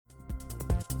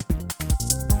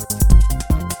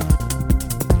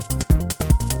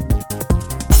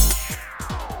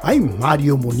I'm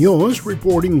Mario Munoz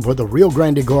reporting for the Rio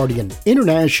Grande Guardian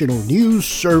International News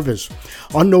Service.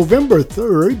 On November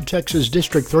 3rd, Texas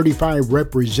District 35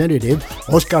 Representative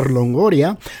Oscar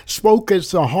Longoria spoke at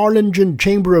the Harlingen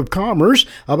Chamber of Commerce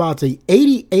about the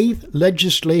 88th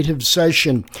legislative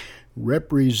session.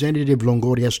 Representative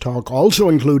Longoria's talk also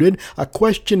included a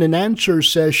question and answer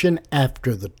session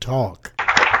after the talk.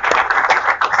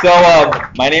 So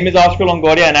my name is Oscar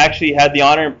Longoria, and I actually had the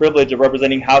honor and privilege of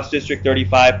representing House District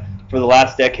 35 for the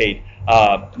last decade.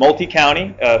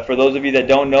 Multi-county, for those of you that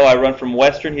don't know, I run from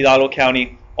western Hidalgo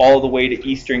County all the way to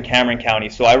eastern Cameron County.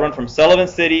 So I run from Sullivan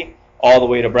City all the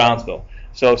way to Brownsville.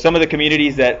 So some of the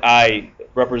communities that I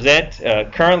represent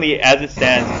currently as it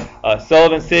stands,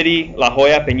 Sullivan City, La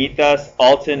Joya, Peñitas,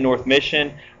 Alton, North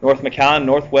Mission, North McAllen,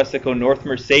 North Westaco, North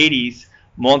Mercedes,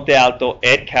 Monte Alto,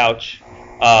 Ed Couch,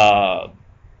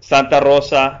 Santa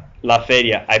Rosa, La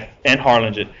Feria, and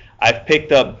Harlingen. I've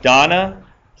picked up Donna,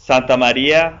 Santa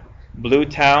Maria, Blue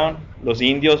Town, Los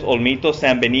Indios, Olmito,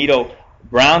 San Benito,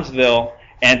 Brownsville,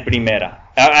 and Primera.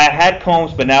 I had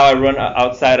Combs, but now I run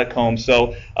outside of Combs.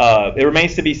 So it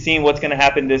remains to be seen what's going to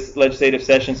happen this legislative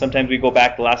session. Sometimes we go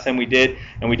back. The last time we did,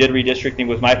 and we did redistricting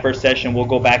was my first session. We'll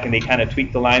go back and they kind of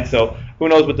tweak the line. So who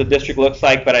knows what the district looks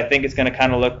like, but I think it's going to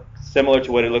kind of look similar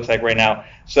to what it looks like right now.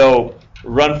 So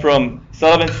run from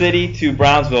Sullivan City to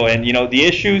Brownsville, and the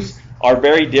issues are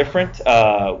very different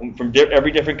from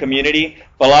every different community,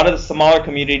 but a lot of the smaller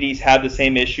communities have the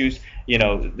same issues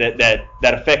that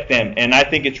affect them. And I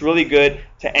think it's really good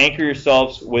to anchor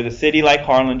yourselves with a city like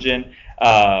Harlingen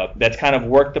that's kind of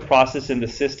worked the process in the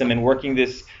system, and working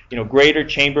this greater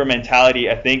chamber mentality,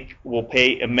 I think will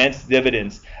pay immense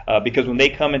dividends because when they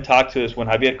come and talk to us, when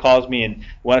Javier calls me at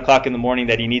 1 o'clock in the morning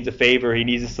that he needs a favor, he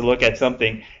needs us to look at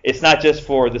something, it's not just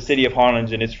for the city of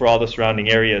Harlingen, it's for all the surrounding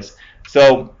areas.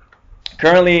 So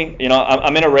currently,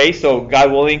 I'm in a race, so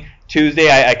God willing,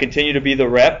 Tuesday I continue to be the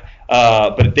rep,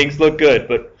 but things look good.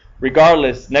 But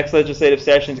regardless, next legislative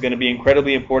session is going to be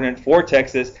incredibly important for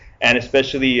Texas, and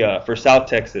especially for South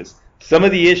Texas. Some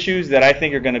of the issues that I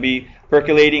think are going to be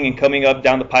percolating and coming up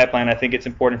down the pipeline, I think it's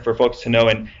important for folks to know.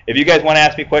 And if you guys want to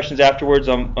ask me questions afterwards,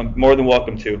 I'm more than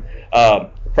welcome to.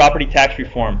 Property tax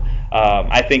reform.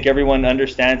 I think everyone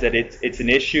understands that it's an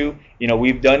issue.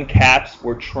 We've done caps.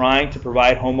 We're trying to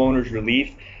provide homeowners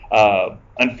relief.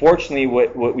 Unfortunately,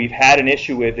 what we've had an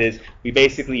issue with is we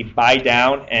basically buy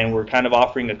down, and we're kind of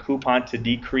offering a coupon to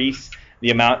decrease the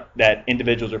amount that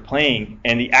individuals are paying.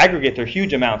 And the aggregate, they're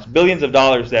huge amounts, billions of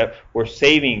dollars that we're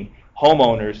saving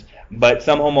homeowners, but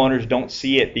some homeowners don't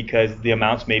see it because the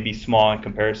amounts may be small in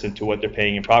comparison to what they're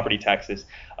paying in property taxes.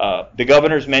 The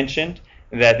governor's mentioned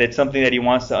that it's something that he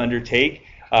wants to undertake.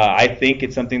 I think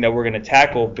it's something that we're going to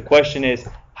tackle. The question is,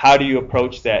 how do you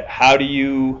approach that? How do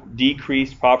you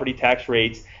decrease property tax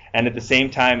rates and at the same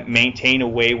time maintain a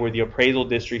way where the appraisal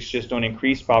districts just don't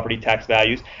increase property tax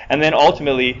values? And then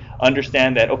ultimately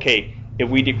understand that, okay, if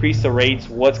we decrease the rates,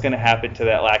 what's going to happen to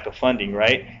that lack of funding,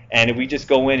 right? And if we just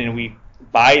go in and we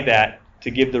buy that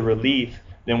to give the relief,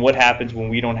 then what happens when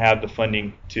we don't have the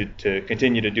funding to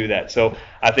continue to do that? So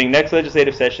I think next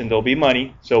legislative session there'll be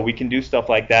money, so we can do stuff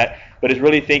like that. But it's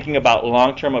really thinking about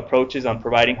long-term approaches on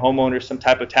providing homeowners some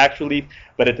type of tax relief,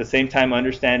 but at the same time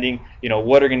understanding,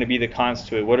 what are going to be the cons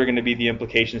to it? What are going to be the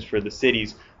implications for the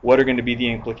cities? What are going to be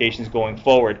the implications going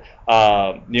forward?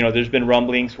 There's been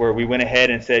rumblings where we went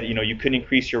ahead and said, you couldn't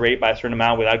increase your rate by a certain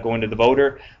amount without going to the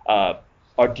voter.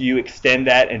 Or do you extend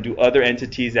that, and do other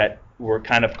entities that were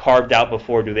kind of carved out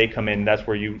before, do they come in? That's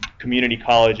where community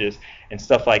colleges and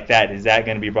stuff like that, is that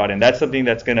going to be brought in? That's something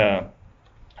that's going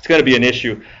to be an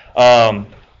issue.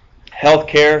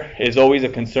 Healthcare is always a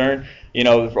concern.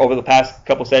 Over the past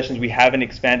couple sessions, we haven't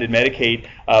expanded Medicaid,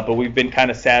 but we've been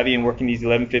kind of savvy in working these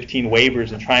 1115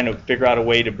 waivers and trying to figure out a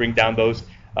way to bring down those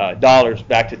dollars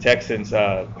back to Texans.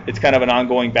 It's kind of an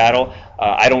ongoing battle.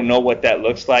 I don't know what that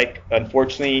looks like.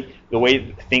 Unfortunately, the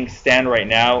way things stand right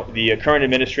now, the current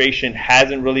administration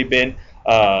hasn't really been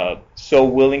so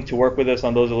willing to work with us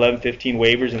on those 1115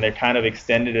 waivers, and they're kind of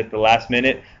extended at the last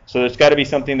minute. So there's got to be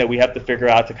something that we have to figure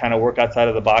out to kind of work outside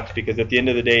of the box, because at the end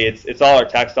of the day, it's all our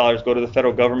tax dollars go to the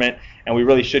federal government, and we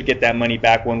really should get that money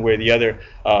back one way or the other.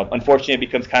 Unfortunately, it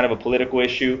becomes kind of a political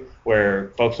issue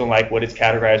where folks don't like what is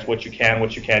categorized, what you can,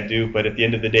 what you can't do. But at the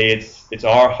end of the day, it's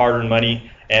our hard-earned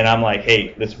money, and I'm like,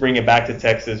 hey, let's bring it back to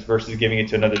Texas versus giving it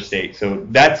to another state. So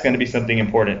that's going to be something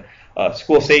important.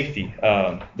 School safety,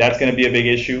 that's going to be a big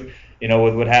issue.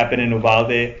 With what happened in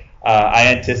Uvalde, I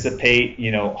anticipate,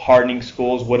 hardening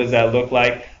schools. What does that look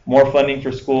like? More funding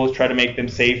for schools, try to make them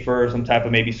safer, some type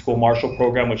of maybe school marshal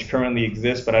program, which currently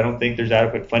exists, but I don't think there's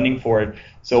adequate funding for it.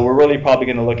 So we're really probably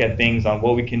going to look at things on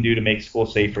what we can do to make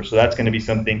schools safer. So that's going to be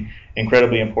something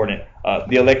incredibly important.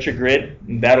 The electric grid,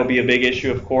 that'll be a big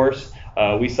issue, of course.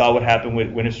 We saw what happened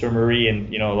with Winter Storm Marie,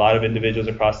 and a lot of individuals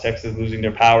across Texas losing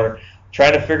their power.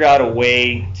 Trying to figure out a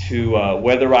way to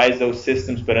weatherize those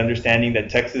systems, but understanding that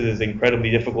Texas is an incredibly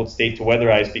difficult state to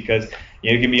weatherize because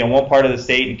you can be in one part of the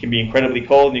state and it can be incredibly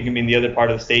cold, and you can be in the other part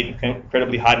of the state and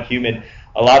incredibly hot and humid.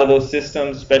 A lot of those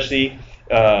systems, especially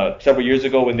several years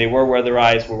ago when they were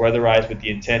weatherized with the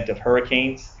intent of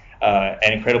hurricanes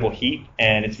and incredible heat,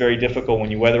 and it's very difficult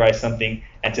when you weatherize something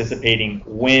anticipating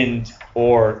wind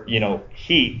or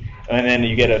heat, and then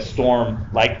you get a storm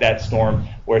like that storm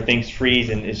where things freeze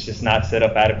and it's just not set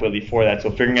up adequately for that. So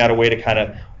figuring out a way to kind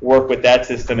of work with that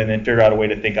system and then figure out a way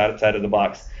to think outside of the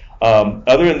box.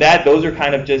 Other than that, those are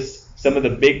kind of just some of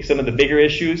the bigger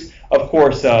issues. Of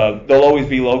course, there'll always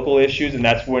be local issues, and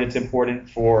that's when it's important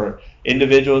for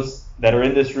individuals that are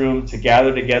in this room to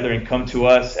gather together and come to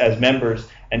us as members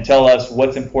and tell us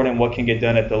what's important, what can get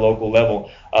done at the local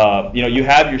level. You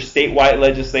have your statewide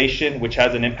legislation, which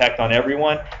has an impact on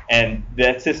everyone, and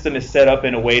that system is set up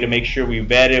in a way to make sure we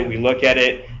vet it, we look at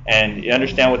it, and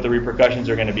understand what the repercussions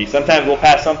are going to be. Sometimes we'll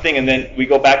pass something and then we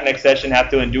go back next session, have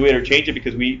to undo it or change it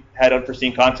because we had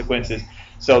unforeseen consequences.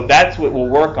 So that's what we'll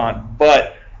work on.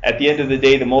 But at the end of the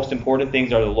day, the most important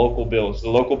things are the local bills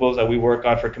that we work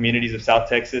on for communities of South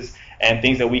Texas, and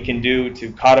things that we can do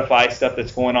to codify stuff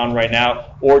that's going on right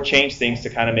now or change things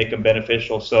to kind of make them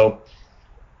beneficial. So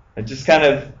I just kind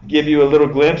of give you a little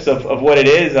glimpse of what it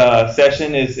is.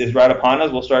 Session is right upon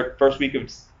us. We'll start first week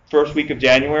of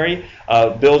January.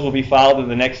 Bills will be filed in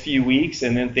the next few weeks,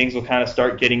 and then things will kind of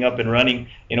start getting up and running.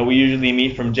 We usually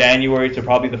meet from January to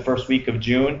probably the first week of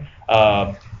June.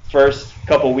 First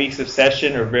couple weeks of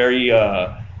session are very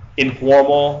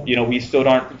informal. We still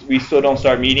don't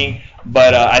start meeting,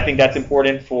 but I think that's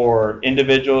important for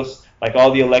individuals like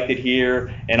all the elected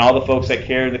here and all the folks that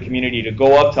care in the community to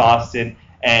go up to Austin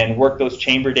and work those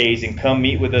chamber days and come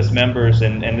meet with us members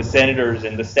and the senators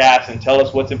and the staffs and tell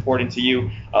us what's important to you.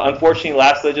 Unfortunately,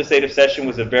 last legislative session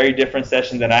was a very different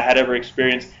session than I had ever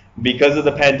experienced. Because of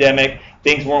the pandemic,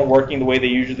 things weren't working the way they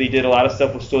usually did. A lot of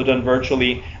stuff was still done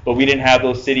virtually, but we didn't have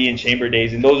those city and chamber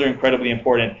days, and those are incredibly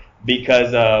important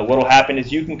because what will happen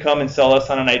is you can come and sell us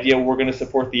on an idea. We're going to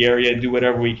support the area and do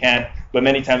whatever we can, but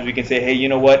many times we can say, hey, you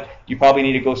know what? You probably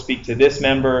need to go speak to this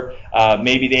member.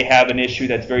 Maybe they have an issue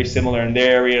that's very similar in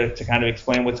their area to kind of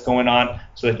explain what's going on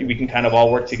so that we can kind of all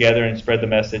work together and spread the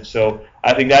message. So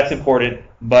I think that's important,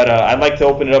 but I'd like to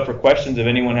open it up for questions if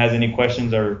anyone has any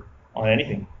questions or on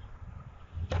anything.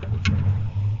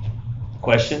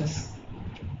 Questions?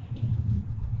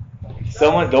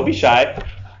 Someone, don't be shy.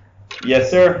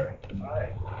 Yes, sir.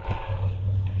 Hi.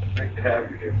 Great to have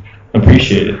you here.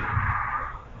 Appreciate it.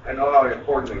 I know how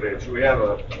important it is. We have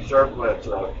a surplus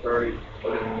of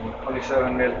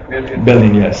 27 million.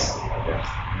 Billion, yes. Yes.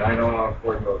 And I know how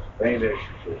important those main issues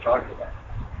we're talking about.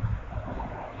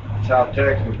 South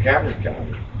Texas and Cameron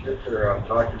County. I'm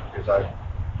talking because I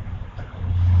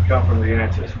come from the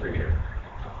ancestry here.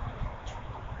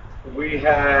 We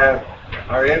have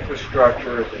our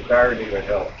infrastructure is entirely with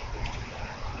health.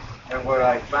 And what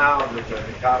I found as an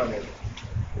economist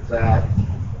is that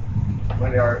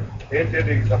when our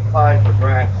entities apply for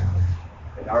grants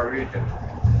in our region,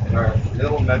 in our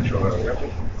little metro area,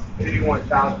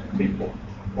 81,000 people,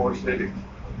 4 cities,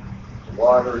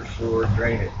 water, sewer,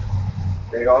 drainage.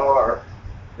 The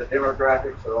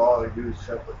demographics are all used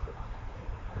separately.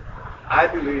 I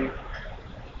believe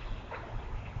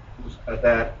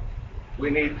that we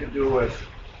need to do a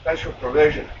special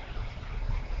provision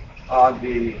on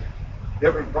the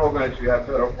different programs. You have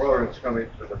federal programs coming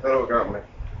to the federal government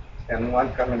and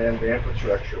one coming in, the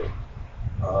infrastructure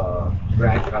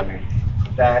grant coming,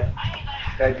 that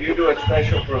you do a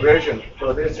special provision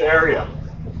for this area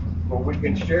where we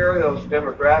can share those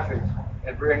demographics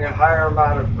and bring a higher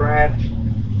amount of grants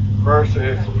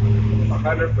versus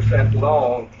 100%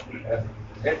 loan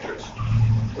interest.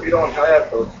 We don't have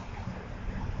those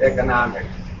economics.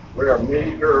 We're a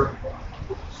meager,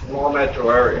 small metro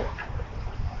area.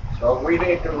 So we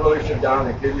need to really sit down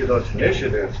and give you those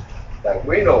initiatives that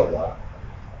we know about,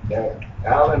 that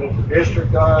Alan in the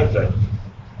district does, that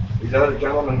these other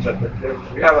gentlemen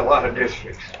we have a lot of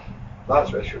districts,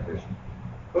 lots of special districts.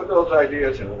 Put those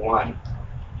ideas in one,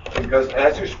 because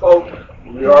as you spoke,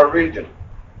 we are a region,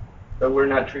 but we're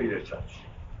not treated as such.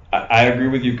 I agree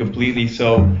with you completely.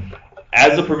 So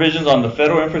as the provisions on the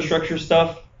federal infrastructure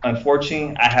stuff,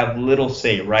 unfortunately, I have little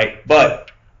say, right?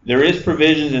 But there is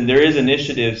provisions and there is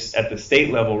initiatives at the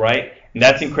state level, right? And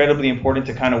that's incredibly important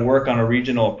to kind of work on a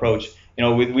regional approach.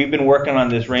 We've been working on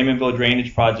this Raymondville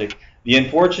drainage project. The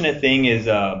unfortunate thing is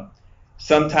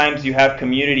sometimes you have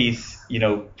communities,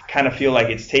 kind of feel like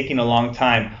it's taking a long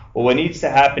time. Well, what needs to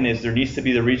happen is there needs to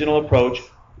be the regional approach.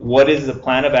 What is the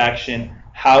plan of action?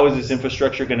 How is this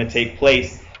infrastructure going to take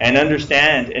place? And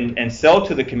understand and sell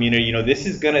to the community, this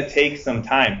is going to take some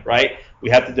time, right? We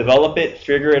have to develop it,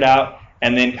 figure it out,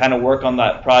 and then kind of work on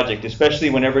that project, especially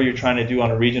whenever you're trying to do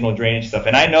on a regional drainage stuff.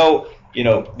 And I know,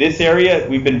 this area,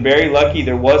 we've been very lucky.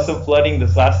 There was some flooding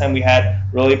this last time we had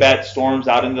really bad storms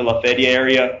out in the La Feria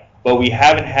area, but we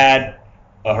haven't had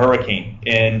a hurricane.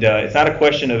 And it's not a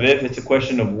question of if, it's a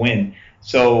question of when.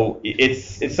 So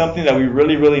it's something that we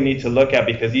really, really need to look at,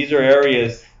 because these are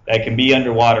areas that can be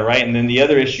underwater, right? And then the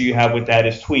other issue you have with that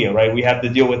is TWIA, right? We have to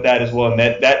deal with that as well, and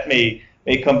that may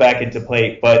come back into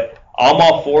play. But I'm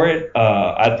all for it.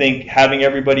 I think having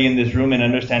everybody in this room and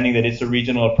understanding that it's a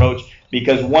regional approach,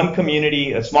 because one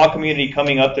community, a small community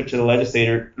coming up there to the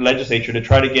legislature to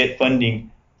try to get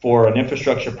funding for an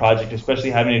infrastructure project, especially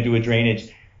having to do with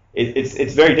drainage,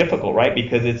 it's very difficult, right?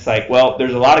 Because it's like, well,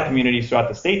 there's a lot of communities throughout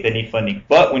the state that need funding.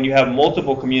 But when you have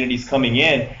multiple communities coming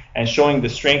in and showing the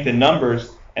strength in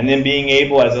numbers, and then being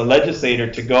able as a legislator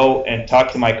to go and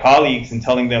talk to my colleagues and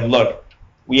telling them, look,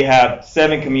 we have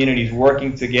 7 communities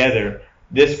working together.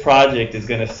 This project is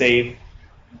going to save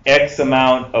X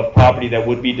amount of property that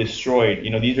would be destroyed.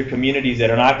 These are communities that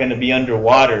are not going to be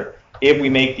underwater if we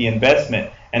make the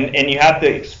investment. And you have to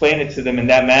explain it to them in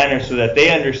that manner so that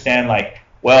they understand, like,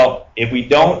 well, if we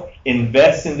don't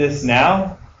invest in this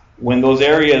now, when those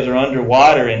areas are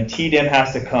underwater and TDEM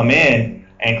has to come in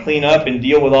and clean up and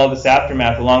deal with all this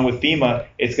aftermath along with FEMA,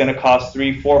 it's going to cost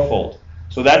 3-4-fold.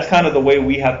 So that's kind of the way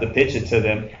we have to pitch it to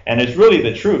them. And it's really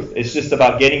the truth. It's just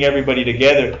about getting everybody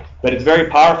together. But it's very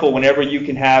powerful whenever you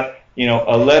can have,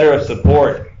 a letter of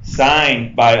support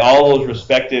signed by all those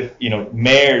respective,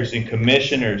 mayors and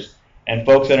commissioners and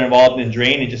folks that are involved in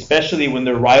drainage, especially when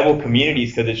they're rival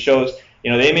communities, because it shows,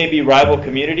 they may be rival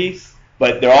communities,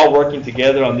 but they're all working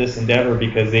together on this endeavor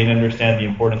because they understand the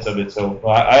importance of it. So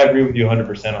I agree with you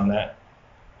 100% on that.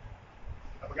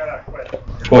 I've got a question.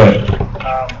 Go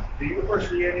ahead. Do you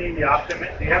foresee any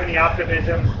optimism? Do you have any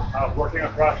optimism of working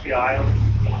across the aisle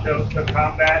to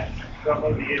combat some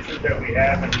of the issues that we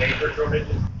have in labor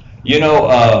shortages?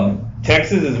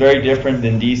 Texas is very different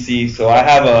than D.C. So I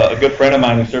have a good friend of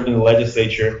mine who served in the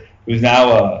legislature, who's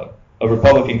now a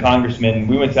Republican congressman.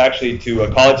 We went to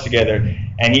college together,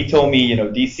 and he told me,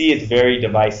 D.C. is very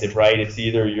divisive, right? It's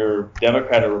either you're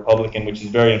Democrat or Republican, which is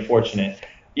very unfortunate.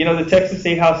 The Texas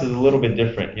State House is a little bit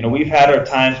different. We've had our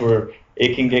times where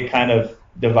it can get kind of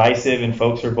divisive and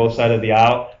folks are both sides of the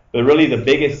aisle, but really the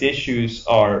biggest issues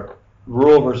are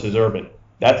rural versus urban.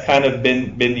 That's kind of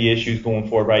been the issues going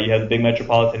forward, right? You have the big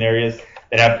metropolitan areas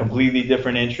that have completely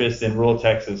different interests in rural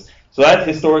Texas. So that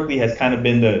historically has kind of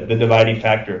been the dividing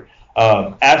factor.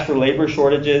 As for labor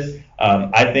shortages,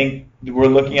 I think we're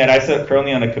looking at, I sit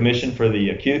currently on a commission for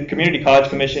the Community College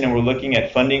Commission, and we're looking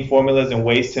at funding formulas and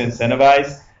ways to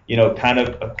incentivize, kind of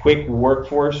a quick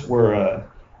workforce where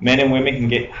men and women can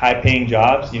get high-paying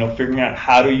jobs, figuring out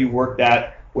how do you work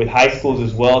that with high schools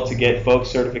as well to get folks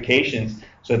certifications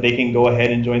so that they can go ahead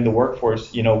and join the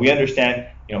workforce. We understand,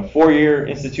 4-year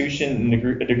institution,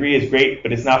 a degree is great,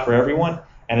 but it's not for everyone.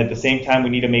 And at the same time, we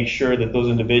need to make sure that those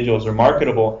individuals are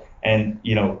marketable. And,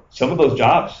 some of those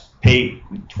jobs pay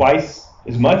twice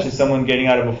as much as someone getting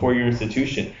out of a 4-year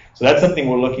institution. So that's something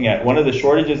we're looking at. One of the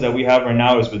shortages that we have right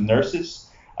now is with nurses.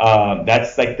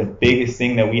 That's like the biggest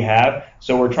thing that we have.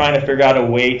 So we're trying to figure out a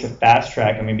way to fast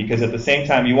track. Because at the same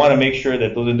time, you want to make sure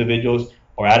that those individuals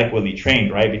are adequately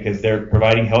trained, right? Because they're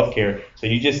providing healthcare. So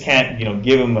you just can't,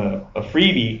 give them a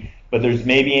freebie. But there's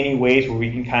maybe any ways where we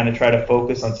can kind of try to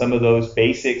focus on some of those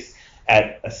basics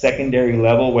at a secondary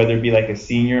level, whether it be like a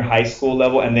senior high school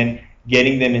level, and then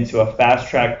getting them into a fast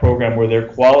track program where they're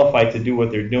qualified to do what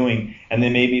they're doing, and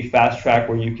then maybe fast track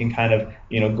where you can kind of,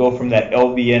 go from that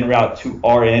LVN route to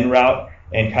RN route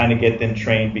and kind of get them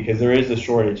trained, because there is a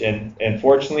shortage. And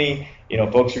unfortunately,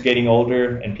 folks are getting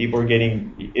older and people are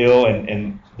getting ill,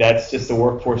 and that's just the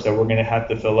workforce that we're going to have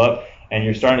to fill up. And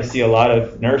you're starting to see a lot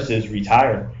of nurses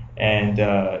retire. And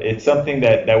it's something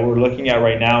that we're looking at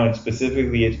right now, and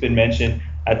specifically it's been mentioned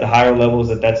at the higher levels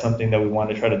that's something that we want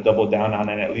to try to double down on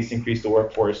and at least increase the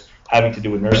workforce having to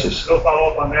do with nurses. So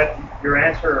follow up on that, your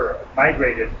answer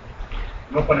migrated,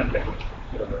 no pun intended,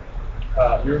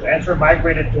 your answer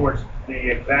migrated towards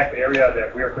the exact area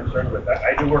that we are concerned with.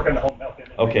 I do work in the home health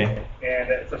industry. Okay. And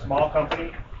it's a small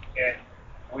company, and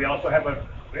we also have a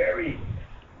very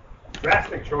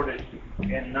drastic shortage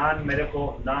in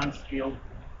non-medical, non-skilled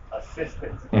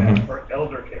assistants for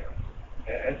elder care.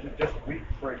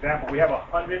 For example, we have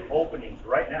 100 openings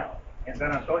right now in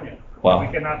San Antonio. Wow. We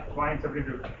cannot find somebody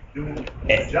to do the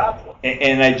job for.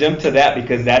 And I jump to that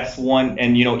because that's one,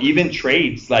 and even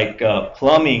trades like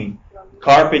plumbing,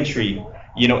 carpentry,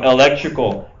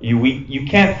 electrical. You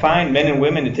can't find men and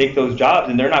women to take those jobs,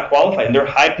 and they're not qualified, and they're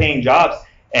high-paying jobs.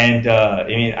 And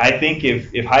I think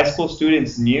if high school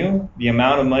students knew the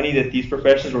amount of money that these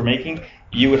professions were making,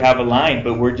 you would have a line,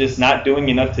 but we're just not doing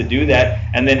enough to do that.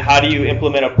 And then how do you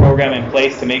implement a program in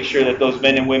place to make sure that those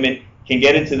men and women can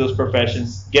get into those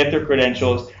professions, get their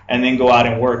credentials, and then go out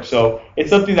and work? So it's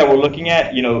something that we're looking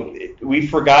at. We've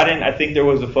forgotten. I think there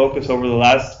was a focus over the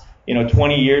last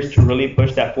 20 years to really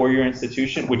push that 4-year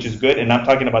institution, which is good. And I'm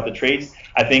talking about the trades.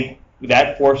 I think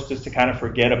that forced us to kind of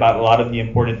forget about a lot of the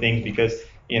important things because,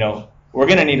 we're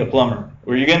going to need a plumber,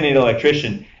 or you're going to need an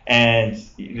electrician, and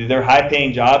they're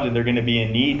high-paying jobs, and they're going to be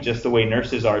in need just the way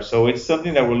nurses are. So it's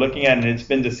something that we're looking at, and it's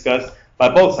been discussed by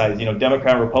both sides,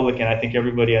 Democrat and Republican. I think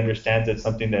everybody understands it's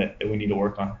something that we need to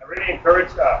work on. I really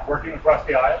encourage working across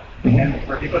the aisle and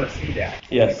for people to see that.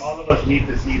 Yes. All of us need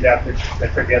to see that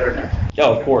together now. Yeah,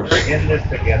 of course. We're in this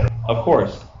together. Of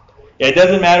course. Yeah, it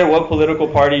doesn't matter what political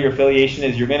party your affiliation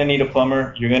is. You're going to need a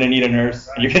plumber. You're going to need a nurse.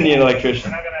 You're going to need an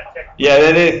electrician.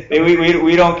 Yeah,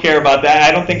 we don't care about that.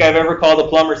 I don't think I've ever called a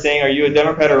plumber saying, "Are you a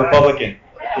Democrat or Republican?"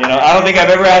 I don't think I've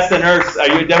ever asked a nurse, "Are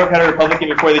you a Democrat or Republican?"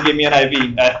 before they give me an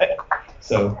IV.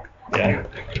 So, yeah.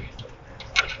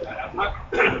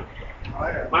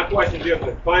 My question deals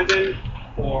with funding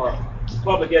for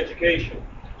public education,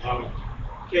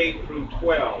 K through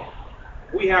 12.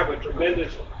 We have a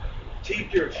tremendous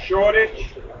teacher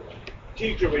shortage,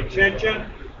 teacher retention,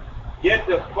 yet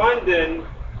the funding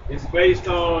is based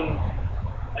on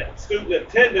student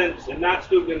attendance and not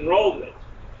student enrollment.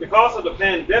 Because of the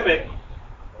pandemic,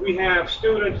 we have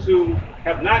students who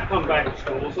have not come back to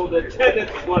school, so the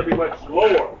attendance is going to be much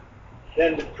lower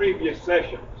than the previous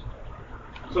sessions.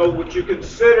 So would you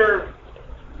consider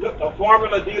a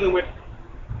formula dealing with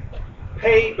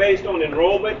pay based on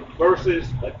enrollment versus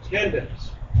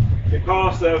attendance?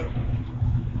 Because of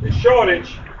the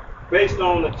shortage based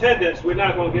on attendance, we're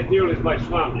not going to get nearly as much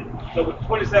funding. So with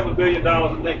 $27 billion,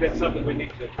 I think that's something we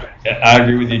need to address. Yeah, I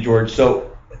agree with you, George.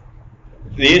 So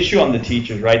the issue on the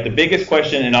teachers, right? The biggest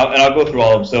question, and I'll go through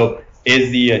all of them. So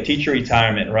is the teacher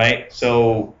retirement, right?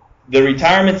 So the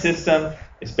retirement system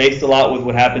is based a lot with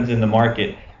what happens in the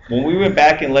market. When we went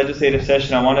back in legislative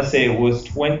session, I want to say it was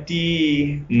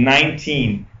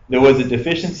 2019, there was a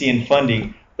deficiency in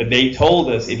funding, but they told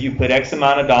us if you put X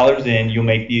amount of dollars in, you'll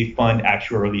make the fund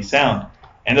actuarially sound.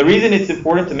 And the reason it's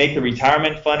important to make the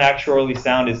retirement fund actuarially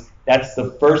sound is that's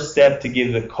the first step to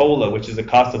give the COLA, which is the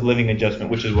cost of living adjustment,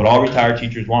 which is what all retired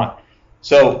teachers want.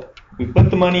 So we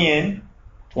put the money in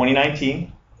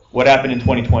 2019. What happened in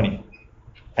 2020?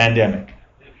 Pandemic.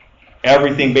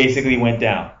 Everything basically went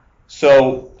down.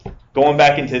 So going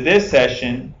back into this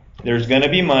session, there's going to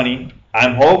be money.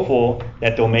 I'm hopeful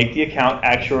that they'll make the account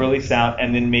actuarially sound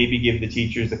and then maybe give the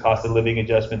teachers the cost of living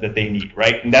adjustment that they need,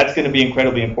 right? And that's going to be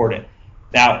incredibly important.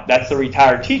 Now, that's the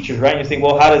retired teachers, right? You think,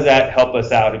 well, how does that help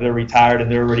us out if they're retired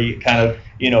and they're already kind of,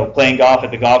 playing golf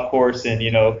at the golf course and,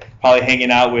 probably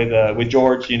hanging out with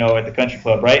George, at the country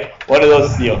club, right? What are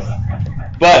those deals?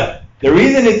 But the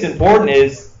reason it's important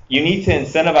is you need to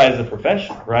incentivize the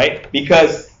profession, right?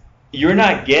 Because you're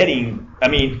not getting,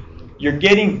 you're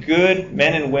getting good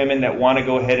men and women that want to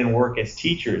go ahead and work as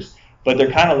teachers, but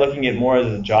they're kind of looking at more as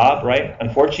a job, right?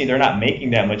 Unfortunately, they're not making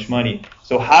that much money.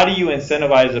 So how do you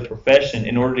incentivize a profession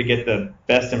in order to get the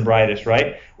best and brightest,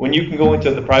 right? When you can go into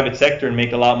the private sector and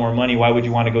make a lot more money, why would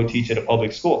you want to go teach at a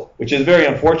public school? Which is very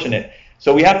unfortunate.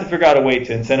 So we have to figure out a way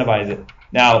to incentivize it.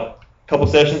 Now, a couple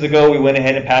sessions ago, we went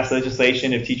ahead and passed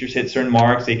legislation. If teachers hit certain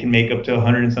marks, they can make up to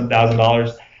 $100 and some thousand.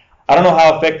 I don't know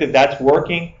how effective that's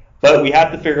working, but we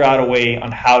have to figure out a way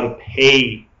on how to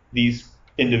pay these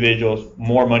individuals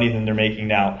more money than they're making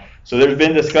now. So there's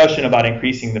been discussion about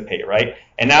increasing the pay, right?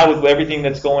 And now with everything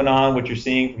that's going on, what you're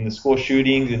seeing from the school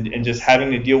shootings and just having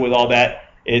to deal with all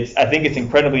that, I think it's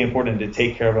incredibly important to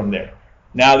take care of them there.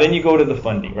 Now then you go to the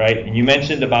funding, right? And you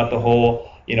mentioned about the whole,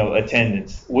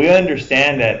 attendance. We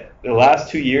understand that the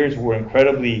last 2 years were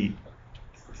incredibly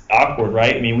awkward,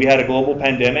 right? We had a global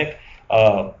pandemic.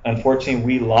 Unfortunately,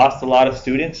 we lost a lot of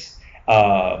students.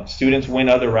 Students went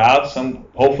other routes. Some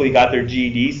hopefully got their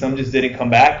GED. Some just didn't come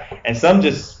back. And some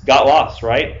just got lost,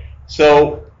 right?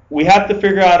 So we have to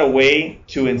figure out a way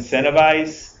to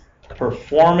incentivize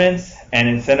performance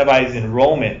and incentivize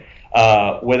enrollment.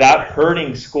 without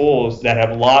hurting schools that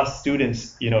have lost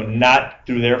students, not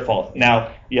through their fault.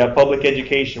 Now, you have public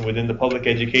education. Within the public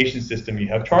education system, you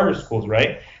have charter schools,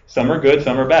 right? Some are good,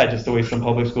 some are bad, just the way some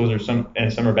public schools are,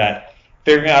 some are bad.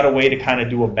 Figuring out a way to kind of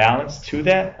do a balance to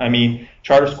that. I mean,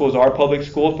 charter schools are public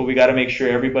schools, but we got to make sure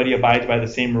everybody abides by the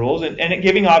same rules and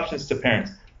giving options to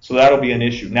parents. So that'll be an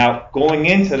issue. Now, going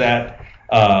into that,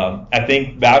 I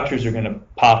think vouchers are going to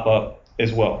pop up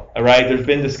as well. All right, there's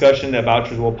been discussion that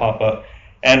vouchers will pop up.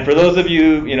 And for those of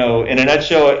you, in a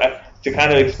nutshell, to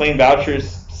kind of explain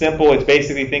vouchers, simple, it's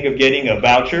basically think of getting a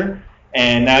voucher,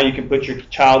 and now you can put your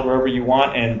child wherever you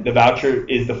want, and the voucher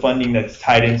is the funding that's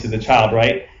tied into the child,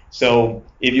 right? So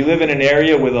if you live in an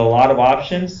area with a lot of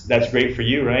options, that's great for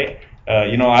you, right?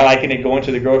 I liken it going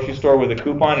to the grocery store with a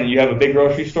coupon, and you have a big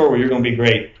grocery store where you're going to be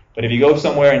great. But if you go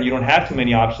somewhere and you don't have too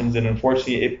many options, then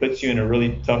unfortunately it puts you in a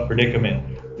really tough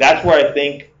predicament. That's where I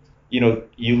think,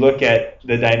 you look at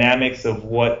the dynamics of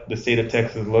what the state of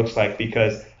Texas looks like,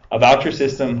 because a voucher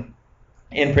system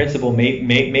in principle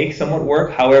may somewhat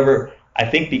work. However, I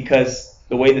think because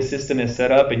the way the system is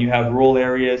set up and you have rural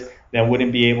areas that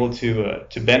wouldn't be able to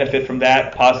benefit from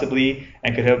that possibly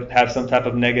and could have some type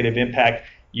of negative impact,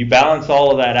 you balance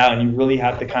all of that out and you really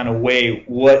have to kind of weigh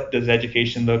what does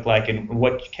education look like and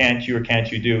what can't you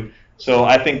do. So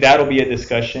I think that'll be a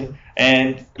discussion.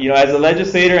 And, as a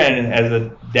legislator and as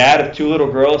a dad of two little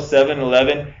girls, 7,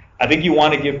 11, I think you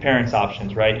want to give parents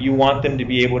options, right? You want them to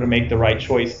be able to make the right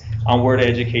choice on where to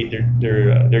educate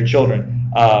their children.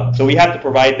 So we have to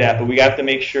provide that, but we have to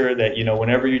make sure that,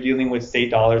 whenever you're dealing with state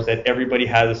dollars, that everybody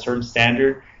has a certain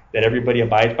standard, that everybody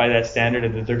abides by that standard,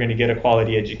 and that they're going to get a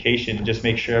quality education, and just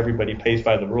make sure everybody plays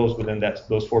by the rules within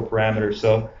those 4 parameters.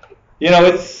 So,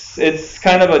 it's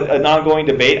kind of an ongoing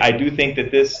debate. I do think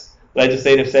that this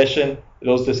legislative session,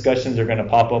 those discussions are going to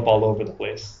pop up all over the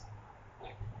place.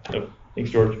 So,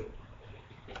 thanks, George.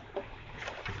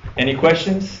 Any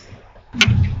questions?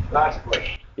 Last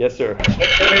question. Yes, sir. What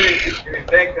committee do you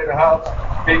think that the House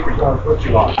Speaker's going to put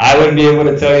you on? I wouldn't be able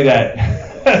to tell you that.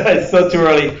 It's still too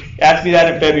early. Ask me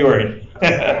that in February.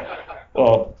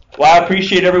 Well, I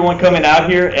appreciate everyone coming out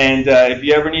here, and if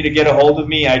you ever need to get a hold of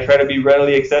me, I try to be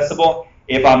readily accessible.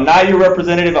 If I'm not your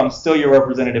representative, I'm still your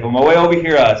representative. On my way over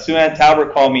here, Sue Ann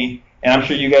Talbert called me, and I'm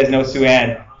sure you guys know Sue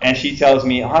Ann, and she tells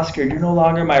me, Oscar, you're no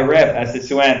longer my rep. I said,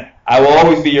 Sue Ann, I will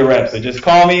always be your rep, so just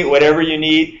call me, whatever you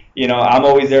need. I'm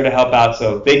always there to help out.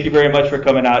 So thank you very much for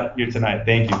coming out here tonight.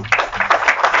 Thank you.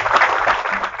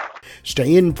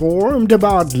 Stay informed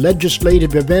about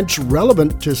legislative events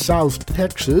relevant to South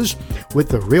Texas with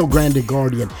the Rio Grande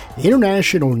Guardian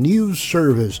International News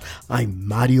Service. I'm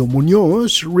Mario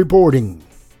Munoz reporting.